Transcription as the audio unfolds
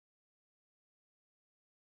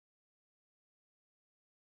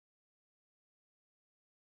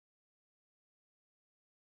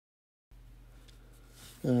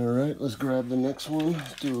Alright, let's grab the next one.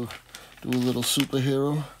 Do a little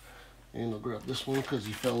superhero. And I'll grab this one because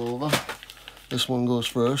he fell over. This one goes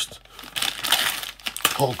first.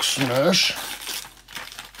 Hulk smash.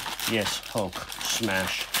 Yes, Hulk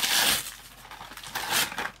smash.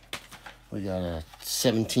 We got a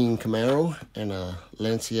 17 Camaro and a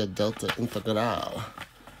Lancia Delta Integral.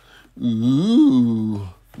 Ooh,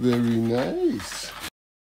 very nice.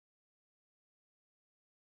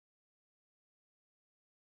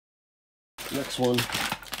 Next one.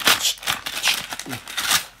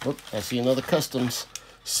 Oh, I see another Customs.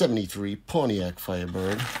 73 Pontiac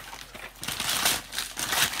Firebird.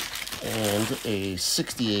 And a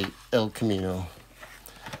 68 El Camino.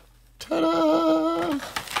 Ta-da!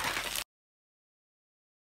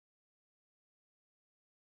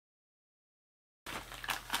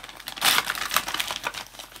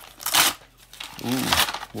 Ooh,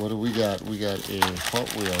 what do we got? We got a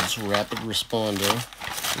Hot Wheels Rapid Responder.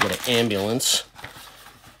 We got an ambulance.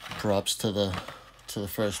 Props to the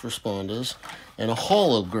first responders. And a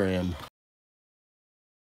hologram.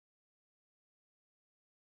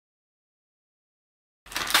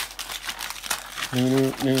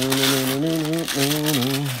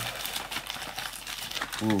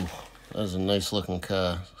 Ooh, that's a nice looking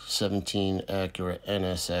car. 17 Acura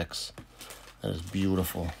NSX. That is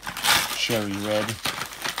beautiful. Cherry red.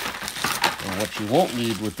 And what you won't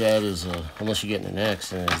need with that is, unless you're getting an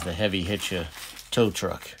accident, is the heavy hitcher tow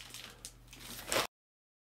truck.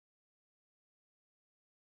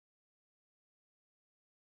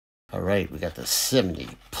 Alright, we got the 70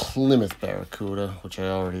 Plymouth Barracuda, which I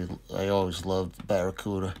always loved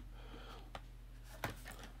Barracuda.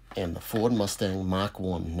 And the Ford Mustang Mach 1,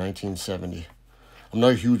 1970. I'm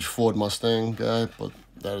not a huge Ford Mustang guy, but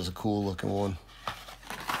that is a cool looking one.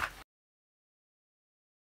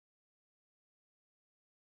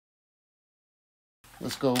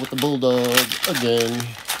 Let's go with the Bulldog again.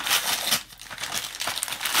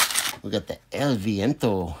 We got the El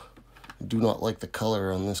Viento. Do not like the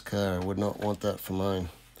color on this car. I would not want that for mine.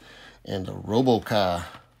 And a Robocar.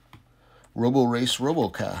 Robo Race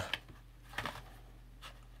Robocar.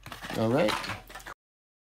 Alright.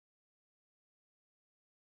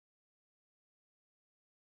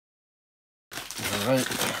 Alright,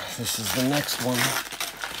 this is the next one.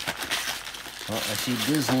 Oh, I see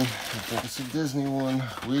Disney. I think it's a Disney one.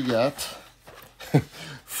 We got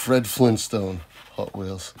Fred Flintstone Hot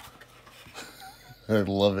Wheels. I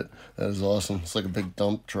love it. That is awesome. It's like a big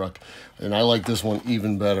dump truck. And I like this one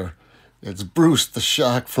even better. It's Bruce the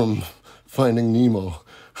shark from Finding Nemo.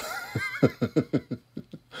 That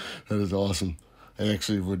is awesome. I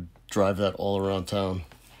actually would drive that all around town.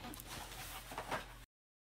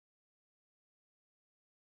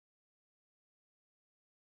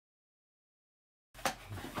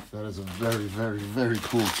 That is a very, very, very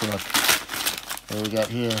cool truck. What we got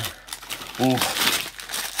here? Ooh.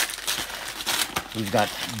 We've got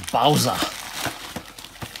Bowser.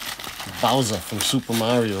 Bowser from Super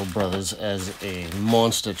Mario Brothers as a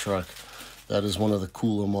monster truck. That is one of the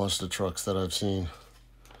cooler monster trucks that I've seen.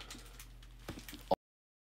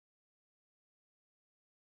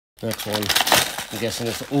 Next one. I'm guessing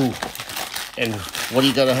it's... Ooh. And what do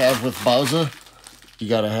you gotta have with Bowser? You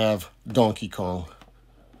gotta have Donkey Kong.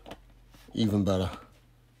 Even better.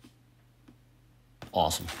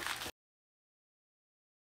 Awesome.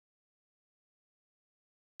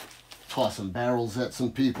 Tossing barrels at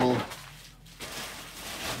some people.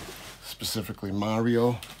 Specifically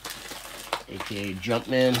Mario, aka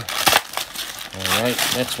Jumpman. Alright,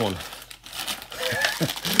 next one.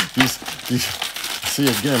 these, see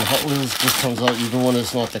again, Hot Wheels just comes out even when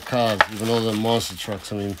it's not the cars, even though they're monster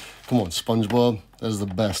trucks. I mean, come on, SpongeBob, that is the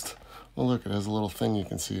best. Oh look, it has a little thing you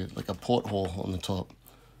can see it, like a porthole on the top.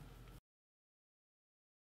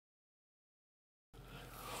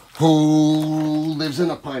 Who lives in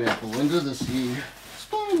a pineapple under the sea?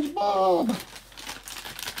 SpongeBob.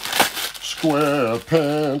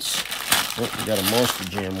 SquarePants. Oh, we got a Monster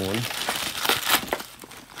Jam one.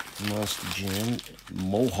 Monster Jam.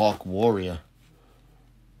 Mohawk Warrior.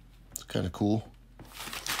 It's kind of cool.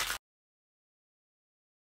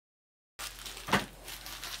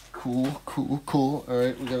 Cool.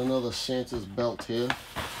 Alright, we got another Santa's belt here.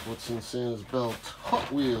 What's in Santa's belt?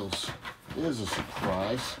 Hot Wheels. There's a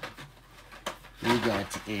surprise. We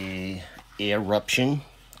got a Eruption,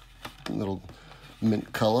 little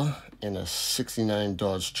mint color, and a 69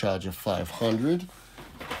 Dodge Charger 500.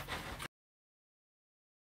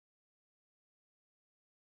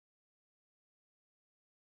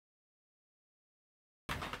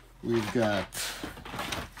 We've got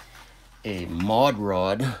a Mod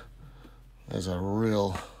Rod. There's a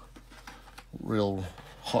real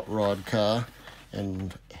hot rod car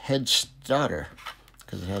and head starter,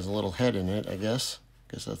 because it has a little head in it, I guess.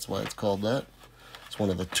 Guess that's why it's called that. It's one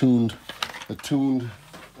of the tuned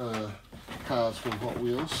cars from Hot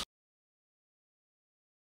Wheels.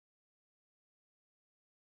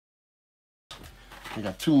 We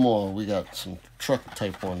got two more. We got some truck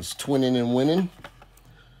type ones, Twinning and Winning.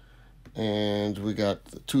 And we got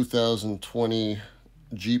the 2020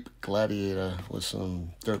 Jeep Gladiator with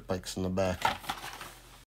some dirt bikes in the back.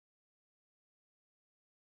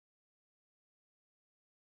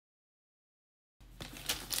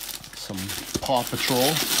 Some Paw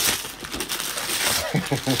Patrol.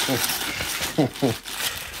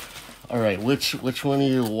 All right, which one of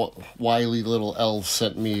you wily little elves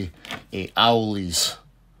sent me a Owlies?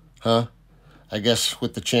 Huh? I guess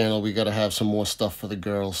with the channel we gotta have some more stuff for the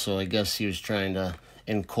girls, so I guess he was trying to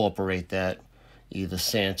incorporate that. Either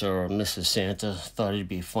Santa or Mrs. Santa thought it'd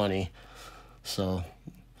be funny. So,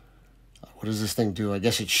 what does this thing do? I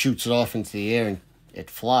guess it shoots it off into the air and it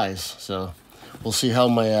flies. So, we'll see how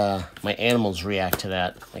my my animals react to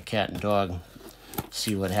that. My cat and dog.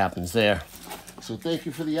 See what happens there. So, thank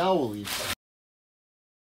you for the Owlies.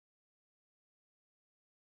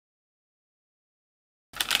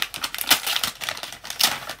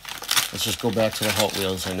 Let's just go back to the Hot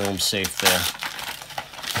Wheels. I know I'm safe there.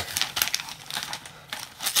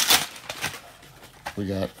 We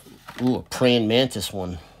got, ooh, a praying mantis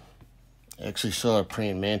one. I actually saw a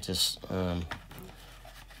praying mantis kind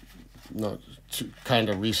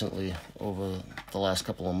of recently, over the last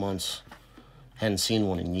couple of months. Hadn't seen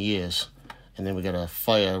one in years. And then we got a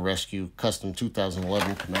fire rescue custom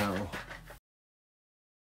 2011 Camaro.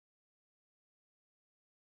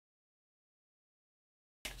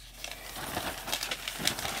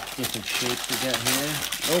 Different shapes we got here.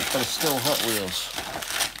 Oh, but it's still Hot Wheels.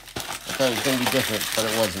 I thought it was going to be different, but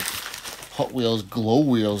it wasn't. Hot Wheels glow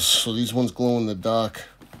wheels, so these ones glow in the dark.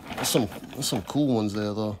 There's some cool ones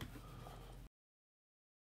there, though.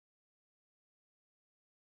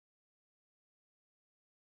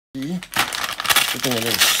 See? Good thing I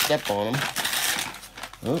didn't step on them.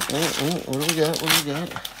 What do we got? What do we got?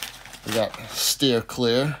 We got Steer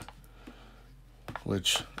Clear,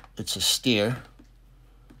 which it's a steer,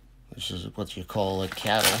 which is what you call like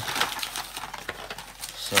cattle.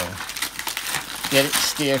 So, get it,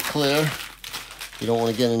 steer clear. You don't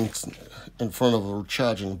want to get in front of a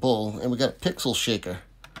charging bull. And we got a pixel shaker.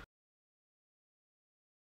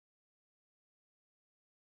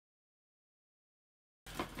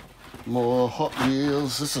 More Hot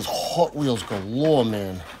Wheels. This is Hot Wheels galore,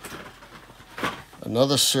 man.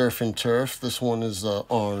 Another Surf and Turf. This one is the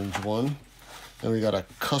orange one. And we got a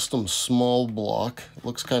custom small block. It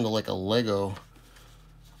looks kind of like a Lego.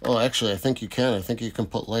 Oh, actually, I think you can. I think you can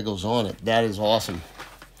put Legos on it. That is awesome.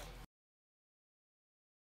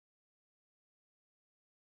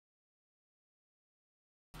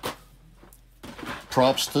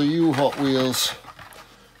 Props to you, Hot Wheels.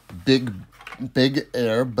 Big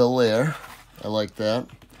Air, Bel Air. I like that.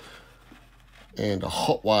 And a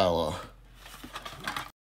Hotweiler.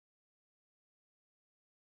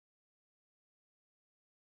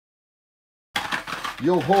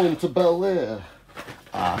 Yo home to Bel Air.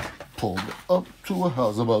 I pulled up to a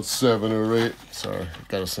house about 7 or 8. Sorry,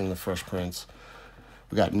 gotta sing the Fresh Prince.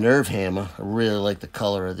 We got Nerve Hammer. I really like the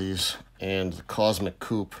color of these. And the Cosmic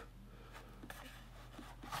Coupe.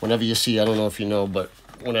 Whenever you see, I don't know if you know, but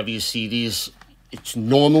whenever you see these, it's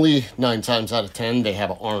normally 9 times out of 10 they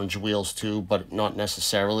have orange wheels too, but not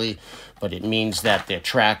necessarily. But it means that they're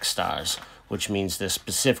track stars, which means they're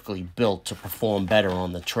specifically built to perform better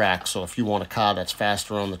on the track. So if you want a car that's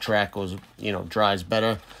faster on the track, goes, you know, drives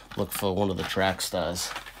better, look for one of the track stars.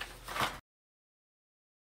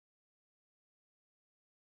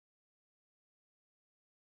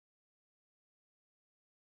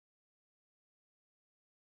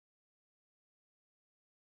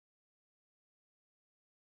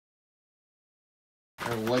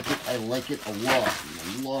 I like it a lot.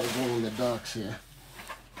 A lot of glow in the darks here.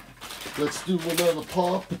 Let's do another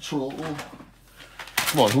Paw Patrol.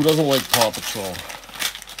 Come on, who doesn't like Paw Patrol?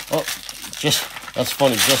 Oh, that's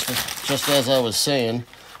funny. Just as I was saying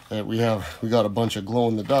that we got a bunch of glow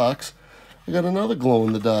in the darks, we got another glow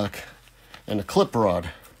in the dark and a clip rod.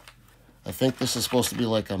 I think this is supposed to be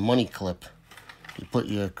like a money clip. You put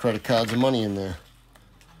your credit cards and money in there.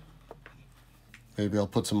 Maybe I'll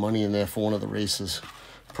put some money in there for one of the races.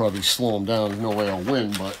 Probably slow them down. There's no way I'll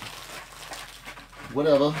win, but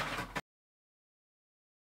whatever.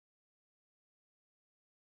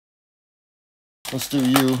 Let's do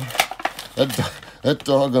you. That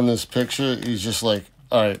dog on this picture, he's just like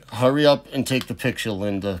All right, hurry up and take the picture,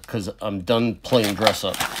 Linda, because I'm done playing dress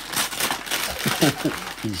up.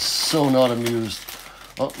 He's so not amused.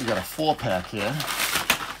 Oh, we got a 4-pack here.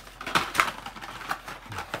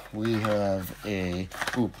 We have the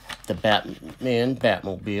Batman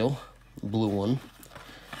Batmobile, blue one.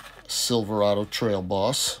 Silverado Trail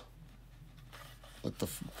Boss with the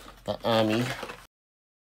Army.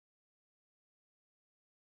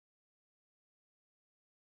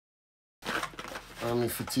 Army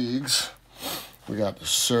fatigues. We got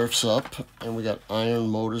Surfs Up, and we got Iron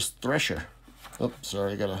Motors Thresher. Oh,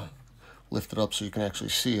 sorry, I gotta lift it up so you can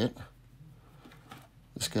actually see it.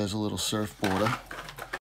 This guy's a little surfboarder.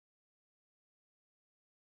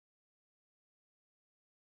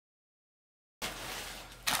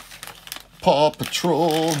 Paw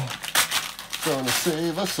Patrol, gonna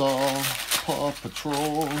save us all. Paw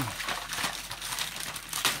Patrol.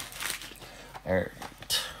 Alright,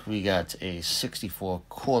 we got a 64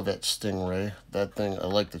 Corvette Stingray. That thing, I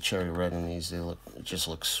like the cherry red in these. It just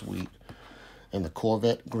looks sweet. And the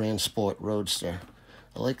Corvette Grand Sport Roadster.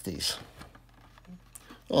 I like these.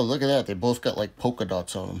 Oh, look at that. They both got like polka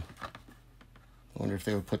dots on them. I wonder if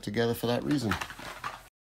they were put together for that reason.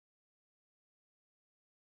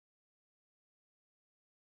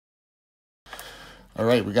 All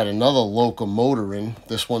right, we got another locomotoring.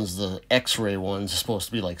 This one's the X-ray one. It's supposed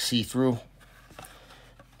to be like see-through.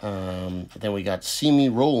 Then we got See Me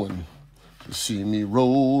Rollin'. See me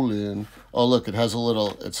rolling. Oh, look, it's a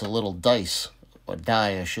little dice, or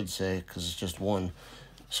die, I should say, because it's just one.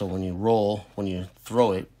 So when you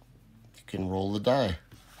throw it, you can roll the die.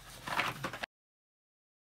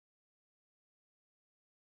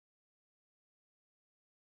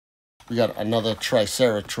 We got another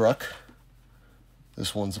Tricera truck.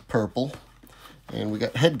 This one's a purple. And we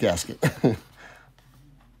got head gasket.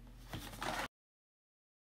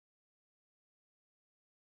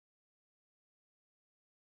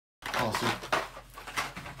 Awesome.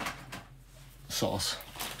 Sauce.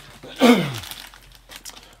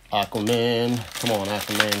 Aquaman. Come on,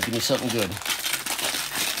 Aquaman. Give me something good.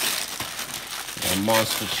 A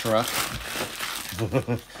monster truck.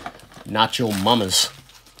 Nacho Mamas.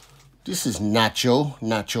 This is Nacho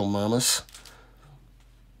Mamas.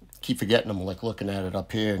 Keep forgetting I'm like looking at it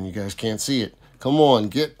up here and you guys can't see it. Come on,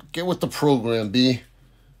 get with the program, B.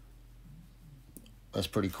 That's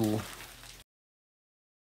pretty cool.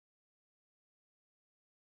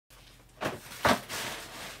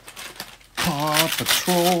 Paw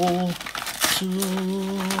Patrol to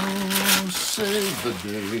save the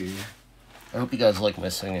day. I hope you guys like my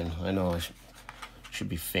singing. I know I should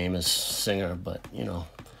be famous singer, but you know,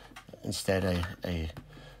 instead I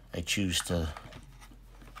choose to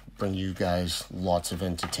bring you guys lots of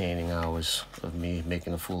entertaining hours of me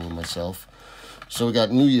making a fool of myself. So we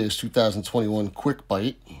got New Year's 2021 Quick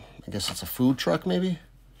Bite. I guess it's a food truck, maybe?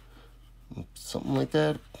 Something like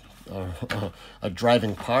that. Or a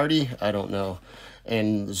driving party? I don't know.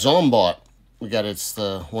 And Zombot. We got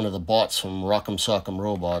one of the bots from Rock'em Sock'em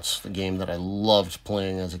Robots, the game that I loved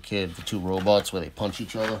playing as a kid. The two robots where they punch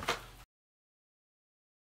each other.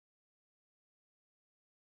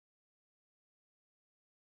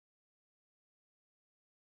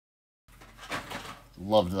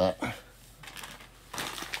 Loved that.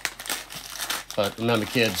 But remember,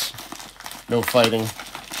 kids, no fighting.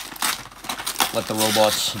 Let the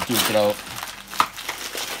robots duke it out.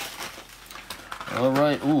 All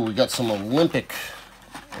right. Ooh, we got some Olympic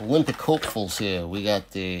hopefuls here. We got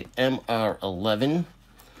the MR11,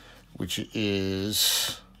 which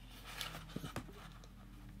is,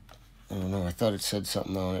 I don't know, I thought it said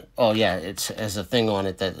something on it. Oh yeah, it has a thing on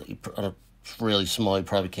it that it's really small, you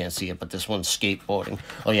probably can't see it, but this one's skateboarding.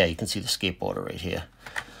 Oh yeah, you can see the skateboarder right here.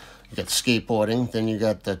 You got skateboarding, then you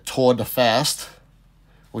got the Tour de Fast,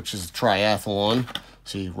 which is triathlon.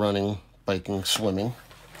 See, running, biking, swimming.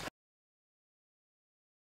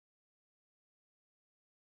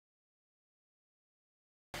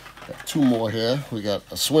 Got two more here. We got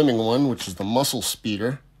a swimming one, which is the Muscle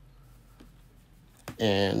Speeder.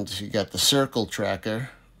 And you got the Circle Tracker,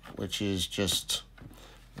 which is just,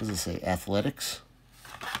 what does it say, athletics?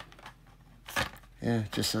 Yeah,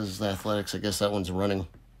 it just says athletics. I guess that one's running.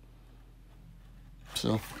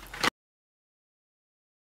 So.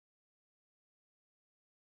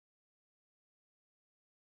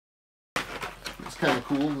 It's kind of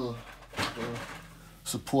cool to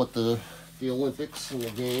support the Olympics and the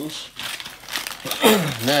games.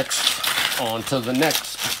 Next, on to the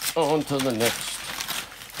next, on to the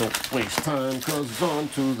next. Don't waste time, cause on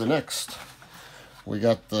to the next. We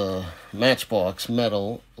got the Matchbox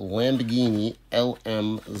Metal Lamborghini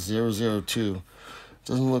LM002.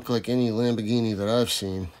 Doesn't look like any Lamborghini that I've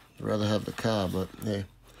seen. I'd rather have the car, but hey,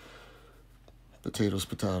 potatoes,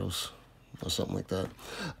 potatoes, or something like that.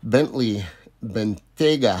 Bentley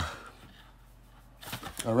Bentayga.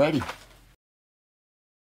 Alrighty.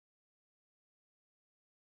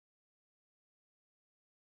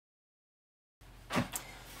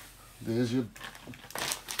 There's your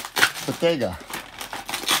Bentayga.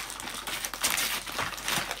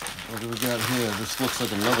 What do we got here? This looks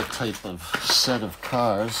like another type of set of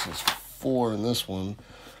cars. There's 4 in this one.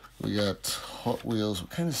 We got Hot Wheels. What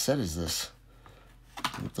kind of set is this?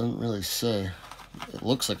 It doesn't really say. It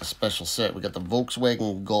looks like a special set. We got the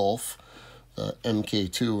Volkswagen Golf, the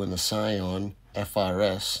MK2, and the Scion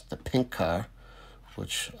FRS, the pink car,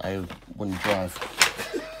 which I wouldn't drive.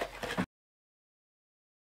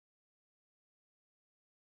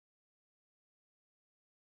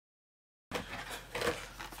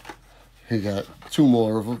 We got 2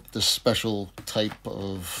 more of this special type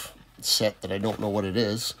of set that I don't know what it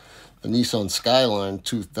is. The Nissan Skyline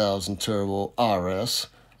 2000 Turbo RS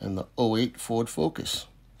and the 08 Ford Focus.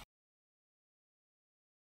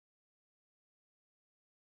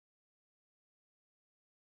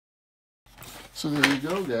 So there you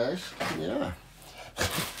go, guys. Yeah.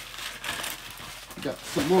 Got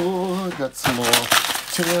some more.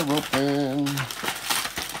 Tear open and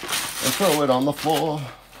throw it on the floor.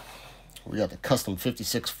 We got the custom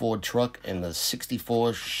 56 Ford truck and the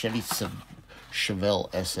 64 Chevy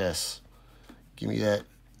Chevelle SS. Give me that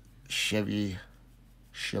Chevy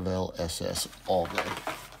Chevelle SS all day.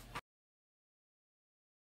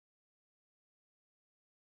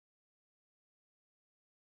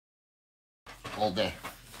 All day.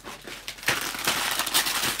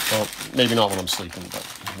 Well, maybe not when I'm sleeping, but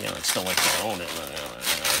you know, I'd still like to own it.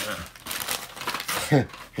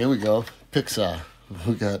 Here we go. Pixar.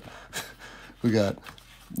 We got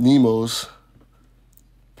Nemo's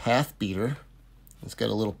Path Beater. It's got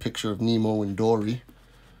a little picture of Nemo and Dory.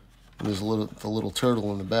 And there's the little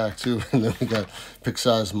turtle in the back too. And then we got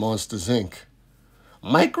Pixar's Monsters Inc.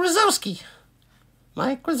 Mike Wazowski.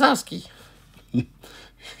 You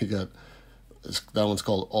got that one's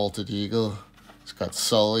called Altered Eagle. It's got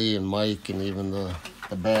Sully and Mike and even the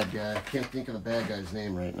bad guy. I can't think of the bad guy's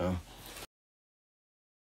name right now.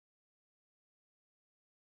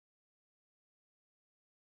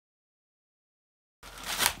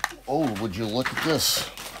 Oh, would you look at this?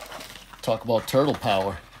 Talk about turtle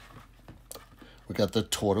power. We got the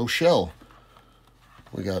Tortoise Shell.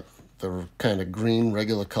 We got the kind of green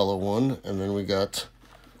regular color one, and then we got,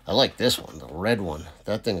 I like this one, the red one.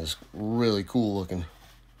 That thing is really cool looking.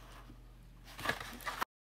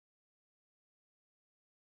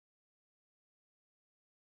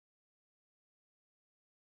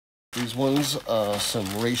 These ones are some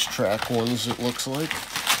racetrack ones, it looks like.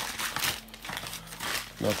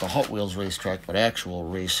 Not the Hot Wheels racetrack, but actual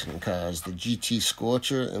racing cars. The GT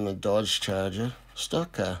Scorcher and the Dodge Charger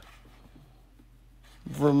stock car.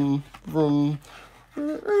 Vroom, vroom.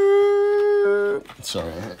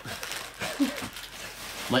 Sorry,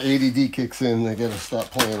 my ADD kicks in. I gotta stop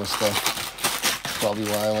playing with stuff. Probably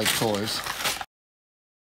why I like toys.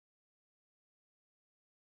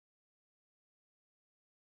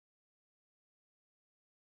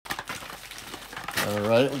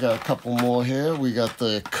 Alright, we got a couple more here. We got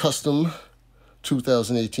the custom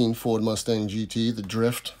 2018 Ford Mustang GT, the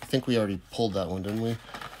Drift. I think we already pulled that one, didn't we?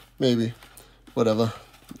 Maybe. Whatever.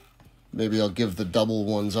 Maybe I'll give the double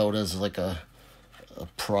ones out as like a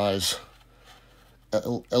prize.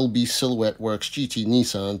 LB Silhouette Works GT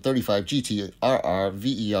Nissan 35 GT RR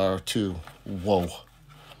VER2. Whoa.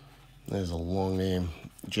 There's a long name.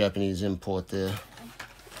 Japanese import there.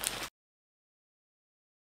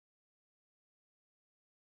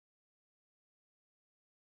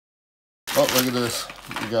 Oh, look at this.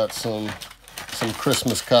 We got some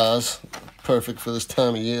Christmas cars. Perfect for this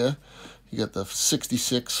time of year. You got the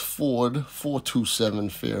 66 Ford 427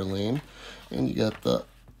 Fairlane. And you got the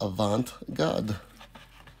Avant Garde.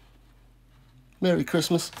 Merry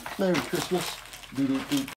Christmas. Merry Christmas.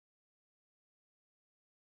 Doo-doo-doo.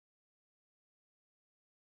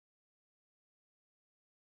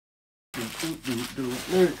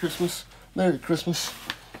 Merry Christmas. Merry Christmas.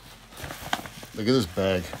 Look at this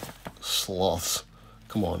bag. Sloths.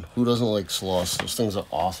 Come on. Who doesn't like sloths? Those things are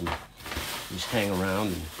awesome. Just hang around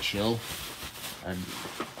and chill.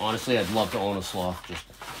 Honestly, I'd love to own a sloth. Just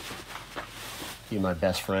be my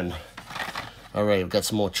best friend. All right, we've got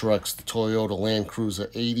some more trucks. The Toyota Land Cruiser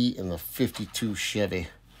 80 and the 52 Chevy.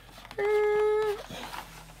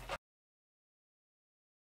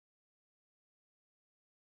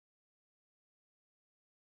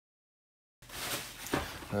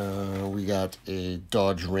 We got a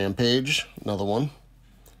Dodge Rampage, another one.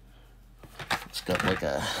 It's got like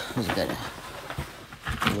a, I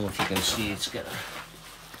don't know if you can see, it's got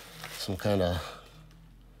some kind of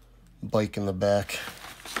bike in the back,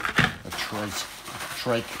 a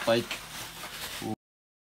trike bike. Ooh,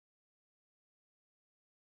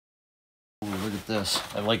 look at this.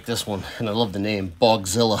 I like this one, and I love the name,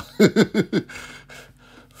 Bogzilla.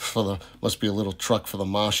 Must be a little truck for the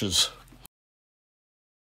marshes.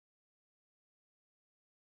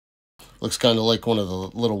 Looks kind of like one of the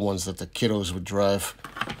little ones that the kiddos would drive.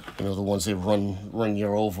 You know, the ones they run you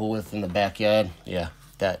over with in the backyard. Yeah,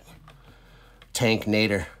 that tank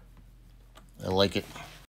nader. I like it.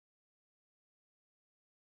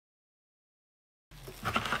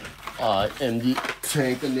 And the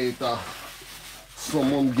Tankinator.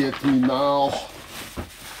 Someone get me now.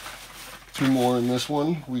 Two more in this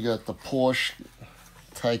one. We got the Porsche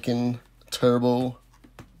Taycan Turbo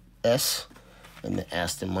S and the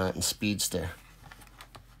Aston Martin Speedster.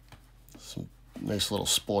 Some nice little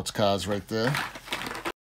sports cars right there.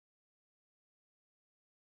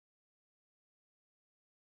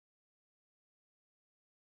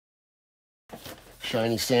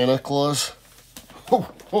 Shiny Santa Claus. Oh,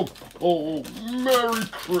 oh, oh, Merry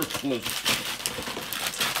Christmas.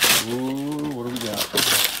 Ooh, what do we got?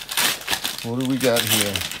 What do we got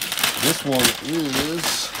here? This one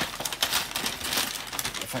is,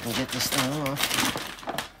 if I can get this thing off,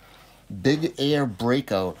 Big Air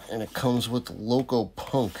Breakout, and it comes with Loco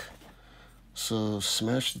Punk. So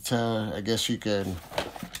smash the tower. I guess you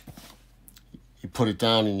put it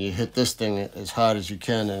down and you hit this thing as hard as you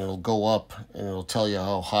can, and it'll go up and it'll tell you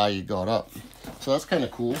how high you got up. So that's kind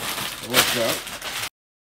of cool. I like that.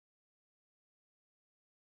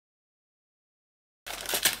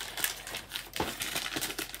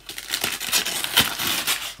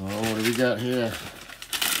 Oh, what do we got here?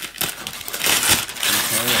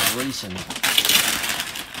 Racing.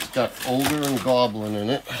 It's got Ogre and Goblin in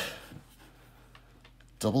it.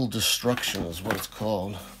 Double Destruction is what it's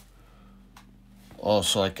called. Oh,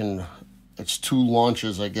 so it's two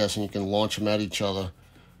launchers, I guess, and you can launch them at each other.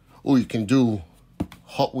 Oh, you can do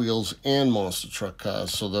Hot Wheels and monster truck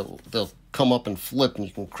cars, so that they'll come up and flip and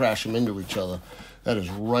you can crash them into each other. That is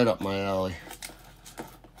right up my alley.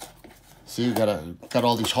 See, we got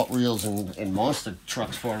all these Hot Wheels and monster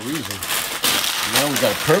trucks for a reason. Now we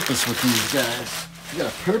got a purpose with these guys. We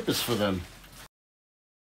got a purpose for them.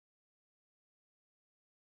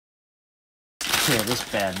 Tear this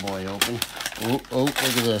bad boy open. Oh, look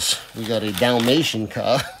at this. We got a Dalmatian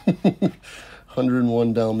car.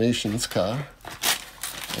 101 Dalmatians car.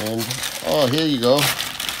 And, oh, here you go.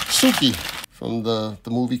 Suki from the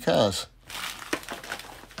movie Cars.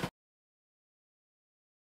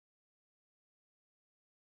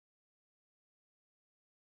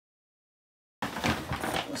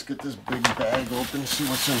 Let's get this big bag open, see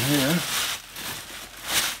what's in here.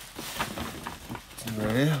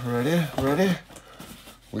 Ready?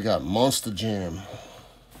 We got Monster Jam.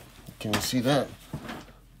 Can you see that?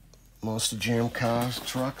 Monster Jam cars,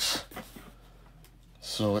 trucks.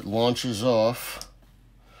 So it launches off.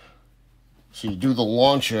 So you do the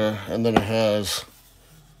launcher, and then it has,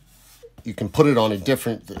 you can put it on a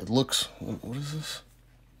different, it looks, what is this?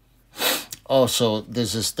 Oh, so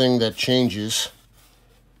there's this thing that changes.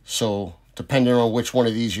 So depending on which one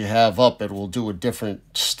of these you have up, it will do a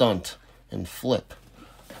different stunt and flip.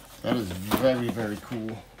 That is very, very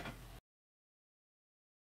cool.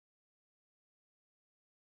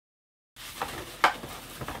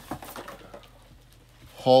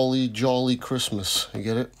 Holly Jolly Christmas. You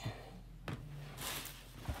get it?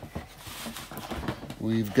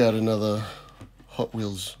 We've got another Hot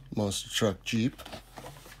Wheels monster truck Jeep.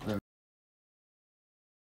 Very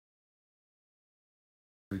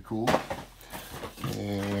cool.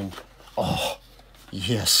 And, oh,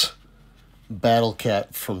 yes. Battle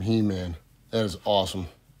Cat from He-Man. That is awesome.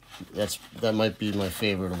 That might be my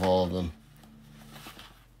favorite of all of them.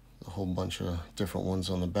 A whole bunch of different ones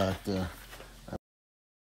on the back there.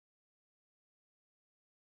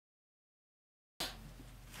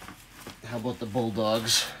 How about the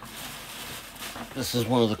Bulldogs? This is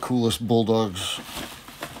one of the coolest Bulldogs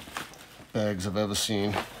bags I've ever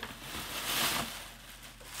seen.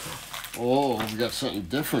 Oh, we got something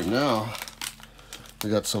different now. We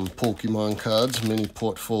got some Pokemon cards, mini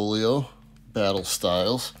portfolio, battle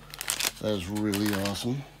styles. That is really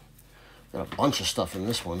awesome. Got a bunch of stuff in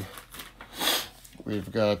this one.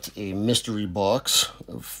 We've got a mystery box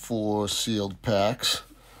of 4 sealed packs.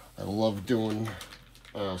 I love doing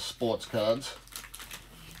sports cards.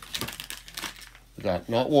 We got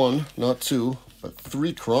not 1, not 2, but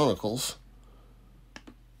 3 Chronicles.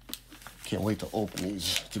 Can't wait to open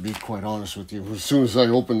these, to be quite honest with you. As soon as I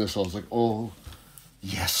opened this, I was like, oh,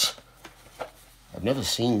 yes. I've never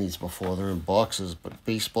seen these before. They're in boxes, but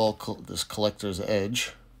baseball, this collector's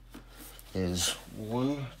edge. There's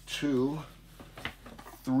 1, 2,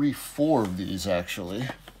 3, 4 of these actually.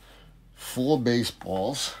 4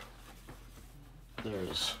 baseballs.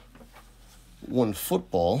 There's 1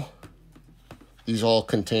 football. These all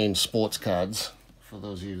contain sports cards, for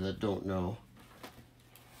those of you that don't know.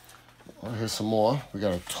 Here's some more. We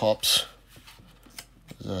got a Topps.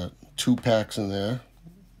 There's 2 packs in there.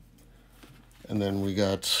 And then we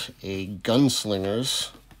got a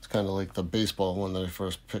Gunslingers. It's kind of like the baseball one that I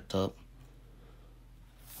first picked up.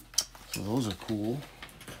 So those are cool.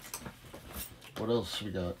 What else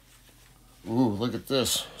we got? Ooh, look at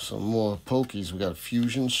this. Some more Pokies. We got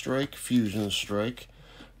Fusion Strike,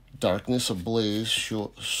 Darkness Ablaze,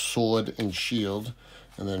 Sword and Shield,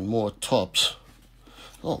 and then more Topps.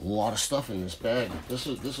 Oh, a lot of stuff in this bag. This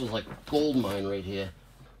was like a gold mine right here.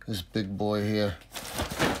 This big boy here.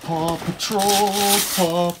 Paw Patrol,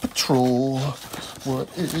 what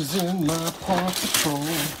is in my Paw Patrol?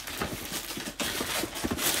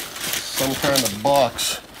 Some kind of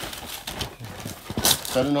box.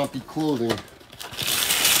 Better not be clothing. I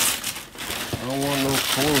don't want no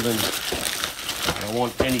clothing. I don't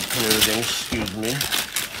want any clothing, excuse me. I'm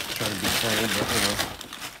trying to be funny, but you know.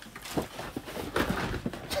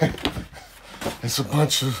 It's a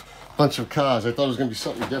bunch of cars. I thought it was gonna be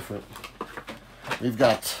something different. We've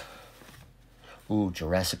got, ooh,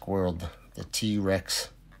 Jurassic World, the T-Rex.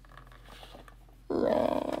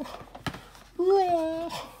 Raw.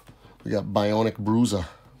 We got Bionic Bruiser.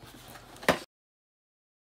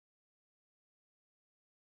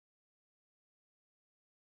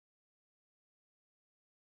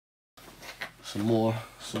 Some more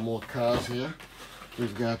cars here.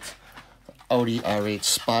 We've got Audi R8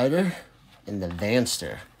 Spider and the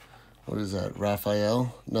Vanster. What is that?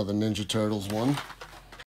 Raphael, another Ninja Turtles one.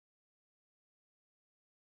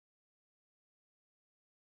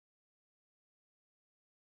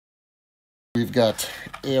 We've got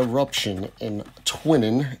Eruption and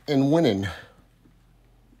Twinning and Winning.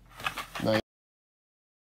 Nice.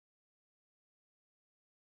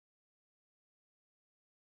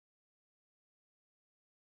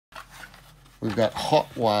 We've got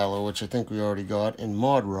Hotweiler, which I think we already got, and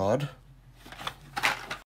Mod Rod.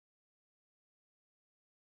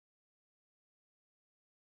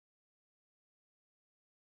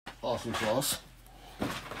 Awesome sauce.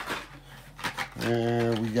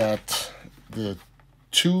 And we got the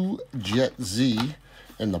 2 Jet Z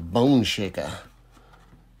and the Bone Shaker.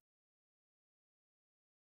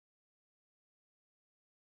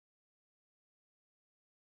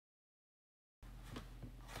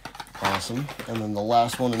 Awesome. And then the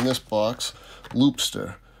last one in this box,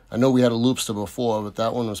 Loopster. I know we had a Loopster before, but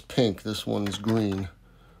that one was pink. This one's green.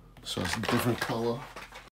 So it's a different color.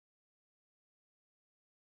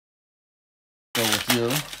 Go with you.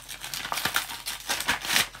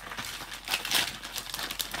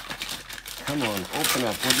 Come on, open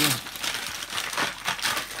up, would you?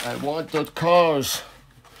 I want the cars.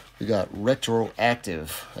 We got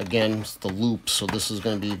Retroactive. Again, it's the loop, so this is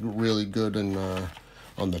going to be really good in,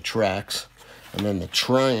 on the tracks. And then the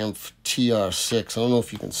Triumph TR6. I don't know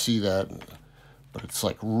if you can see that, but it's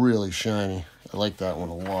like really shiny. I like that one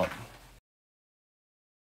a lot.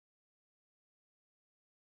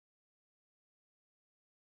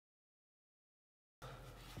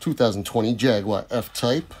 (2020) Jaguar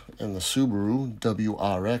F-Type and the Subaru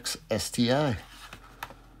WRX STI.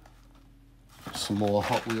 Some more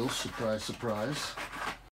Hot Wheels, surprise, surprise.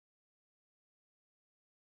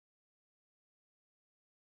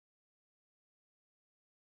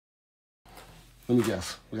 Let me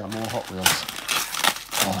guess, we got more Hot Wheels.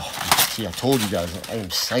 Oh, see, I told you guys, I am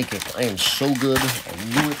psychic. I am so good. I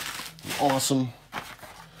knew it. I'm awesome.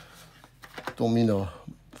 Don't mean to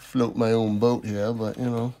float my own boat here, but you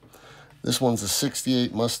know, this one's a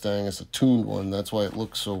 68 Mustang. It's a tuned one. That's why it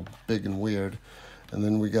looks so big and weird. And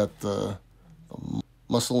then we got the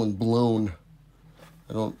Muscle and Blown.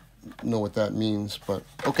 I don't know what that means, but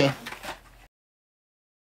okay.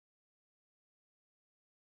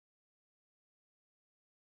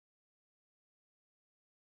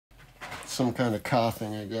 Some kind of car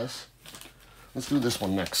thing, I guess. Let's do this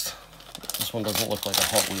one next. This one doesn't look like a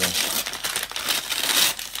Hot Wheels.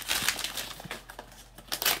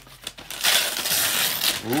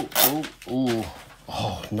 Ooh, ooh, ooh.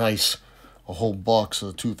 Oh, nice. A whole box of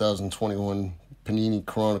the 2021 Panini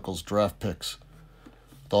Chronicles draft picks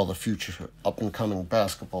with all the future up-and-coming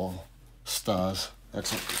basketball stars.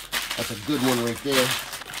 That's a good one right there.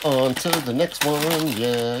 On to the next one,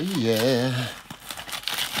 yeah, yeah.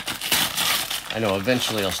 I know,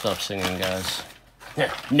 eventually I'll stop singing, guys.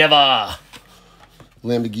 Never!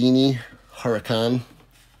 Lamborghini Huracan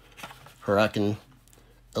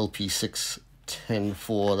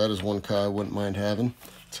LP610-4. That is one car I wouldn't mind having,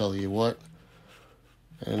 tell you what.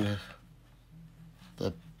 And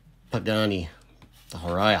the Pagani, the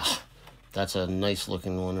Haraya. That's a nice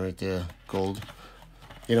looking one right there, gold.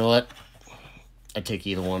 You know what? I'd take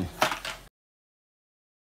either one.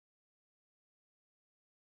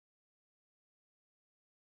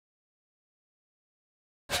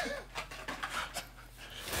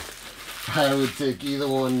 I would take either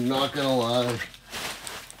one, not gonna lie.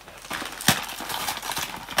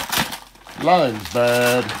 Lying's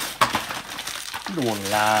bad. You don't want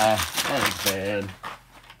to lie. Lying's bad.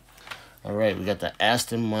 Alright, we got the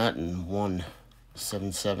Aston Martin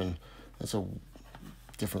 177. That's a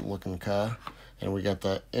different looking car. And we got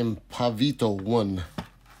the Impavito 1.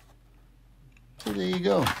 So there you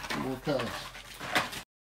go. More cars.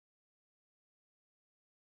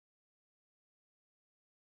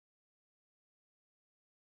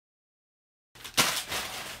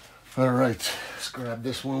 Alright, let's grab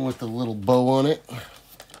this one with the little bow on it.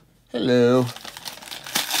 Hello.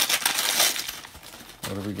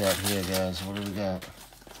 What do we got here, guys? What do we got?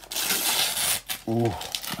 Ooh.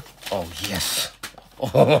 Oh, yes.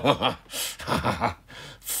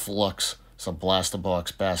 Flux. It's a blaster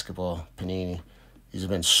box basketball Panini. These have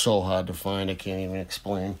been so hard to find, I can't even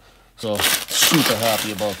explain. So, super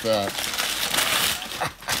happy about that.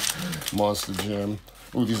 Monster Jam.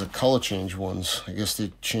 Ooh, these are color change ones. I guess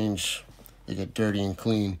they change, they get dirty and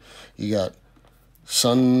clean. You got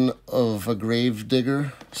Son of a Grave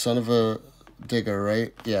Digger. Son of a Digger,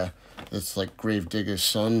 right? Yeah. It's like Grave Digger's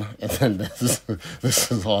son. And then this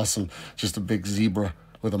is awesome. Just a big zebra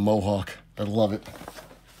with a mohawk. I love it.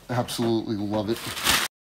 Absolutely love it.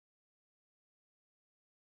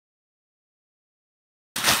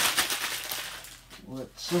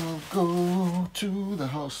 Let's all go to the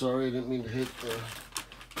house. Sorry, I didn't mean to hit the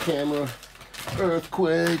camera.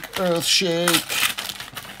 Earthquake, earth shake.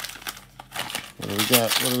 What do we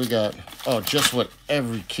got? What do we got? Oh, just what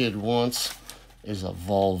every kid wants is a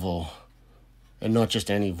Volvo. And not just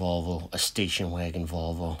any Volvo, a station wagon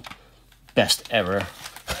Volvo. Best ever.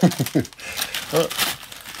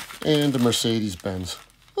 And a Mercedes-Benz.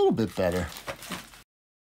 A little bit better.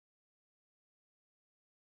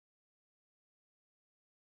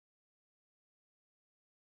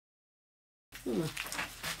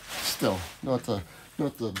 Still, not the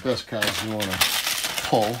best cars you want to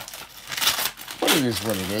pull. But it is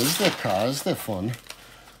what it is. They're cars. They're fun.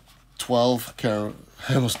 12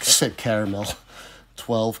 I almost said caramel.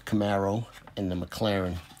 12 Camaro and the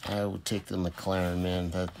McLaren. I would take the McLaren,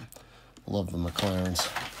 man. I love the McLarens.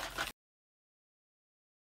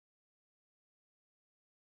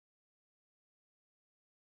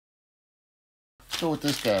 Go with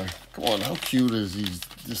this guy. Come on, how cute is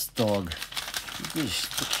this dog? He's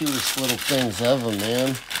the cutest little things ever,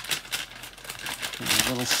 man. A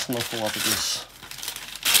little snuffleupagus.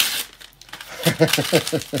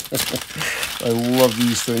 I love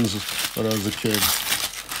these things when I was a kid.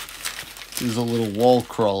 These are little wall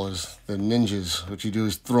crawlers. They're ninjas. What you do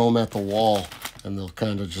is throw them at the wall, and they'll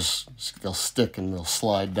kind of they'll stick and they'll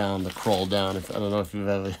slide down, they'll crawl down. I don't know if you've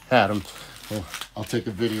ever had them. Well, I'll take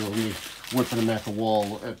a video of me whipping them at the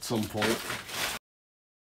wall at some point.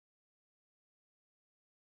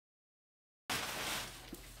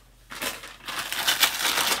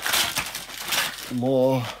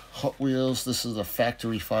 More Hot Wheels. This is a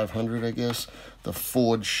factory 500, I guess. The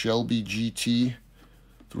Ford Shelby GT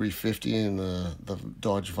 350 and the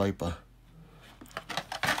Dodge Viper.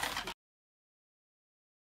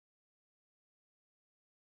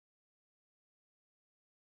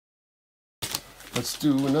 Let's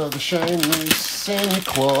do another shiny Santa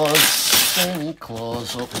Claus. Santa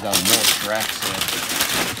Claus. Oh, we got more tracks here.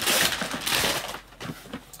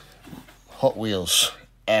 Hot Wheels.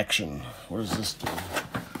 Action. What does this do?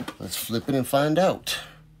 Let's flip it and find out.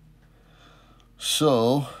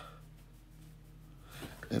 So,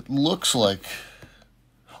 it looks like,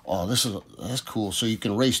 oh, that's cool. So you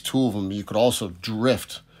can race two of them. You could also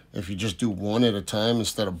drift. If you just do one at a time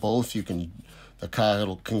instead of both, the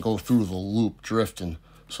car can go through the loop drifting.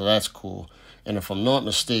 So that's cool. And if I'm not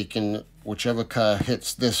mistaken, whichever car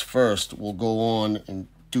hits this first will go on and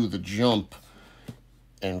do the jump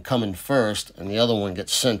and come in first, and the other one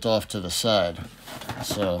gets sent off to the side.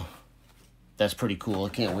 So that's pretty cool. I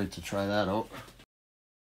can't wait to try that out.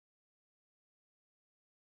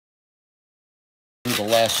 The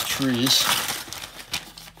last trees.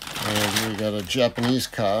 And here we got a Japanese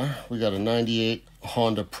car. We got a 98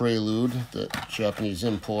 Honda Prelude, the Japanese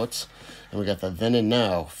imports. And we got the then and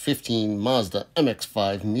now 15 Mazda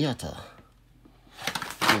MX-5 Miata.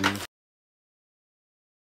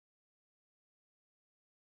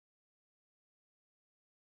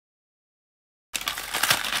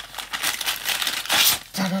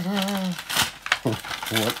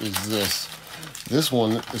 What is this? This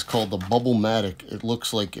one is called the Bubble-matic. It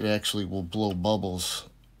looks like it actually will blow bubbles.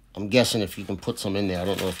 I'm guessing if you can put some in there. I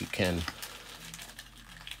don't know if you can.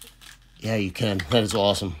 Yeah, you can. That is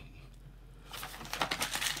awesome.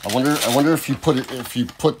 I wonder if you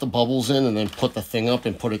put the bubbles in and then put the thing up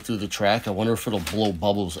and put it through the track. I wonder if it'll blow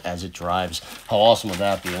bubbles as it drives. How awesome would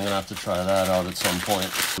that be? I'm gonna have to try that out at some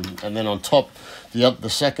point. And then on top, the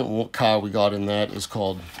second car we got in that is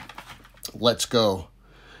called Let's Go.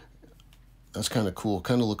 That's kind of cool.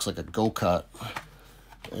 Kind of looks like a go-kart.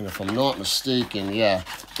 And if I'm not mistaken, yeah,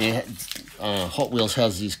 Hot Wheels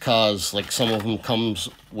has these cars. Like some of them comes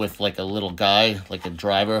with like a little guy, like a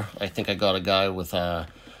driver. I think I got a guy with the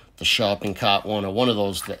shopping cart one or one of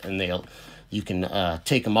those, and you can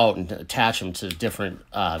take them out and attach them to different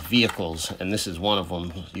vehicles. And this is one of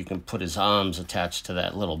them. You can put his arms attached to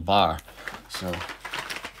that little bar. So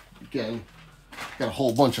again, got a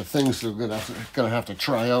whole bunch of things that we're gonna have to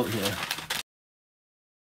try out here.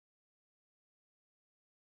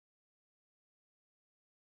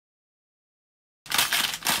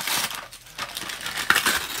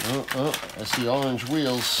 Oh, I see orange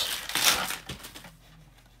wheels.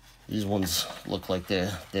 These ones look like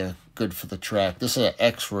they're good for the track. This is an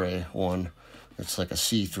X-ray one. It's like a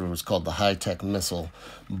see-through. It's called the High-Tech Missile,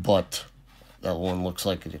 but that one looks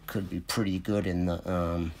like it could be pretty good in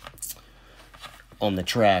the on the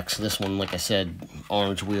tracks. This one, like I said,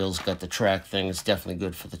 orange wheels, got the track thing. It's definitely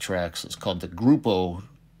good for the tracks. It's called the Grupo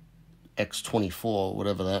X24,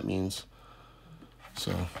 whatever that means.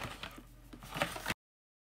 So.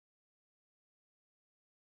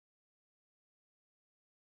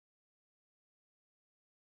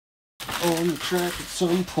 On the track at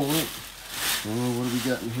some point. Oh, what do we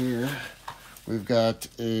got in here? We've got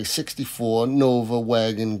a 64 Nova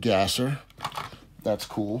wagon gasser. That's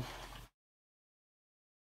cool.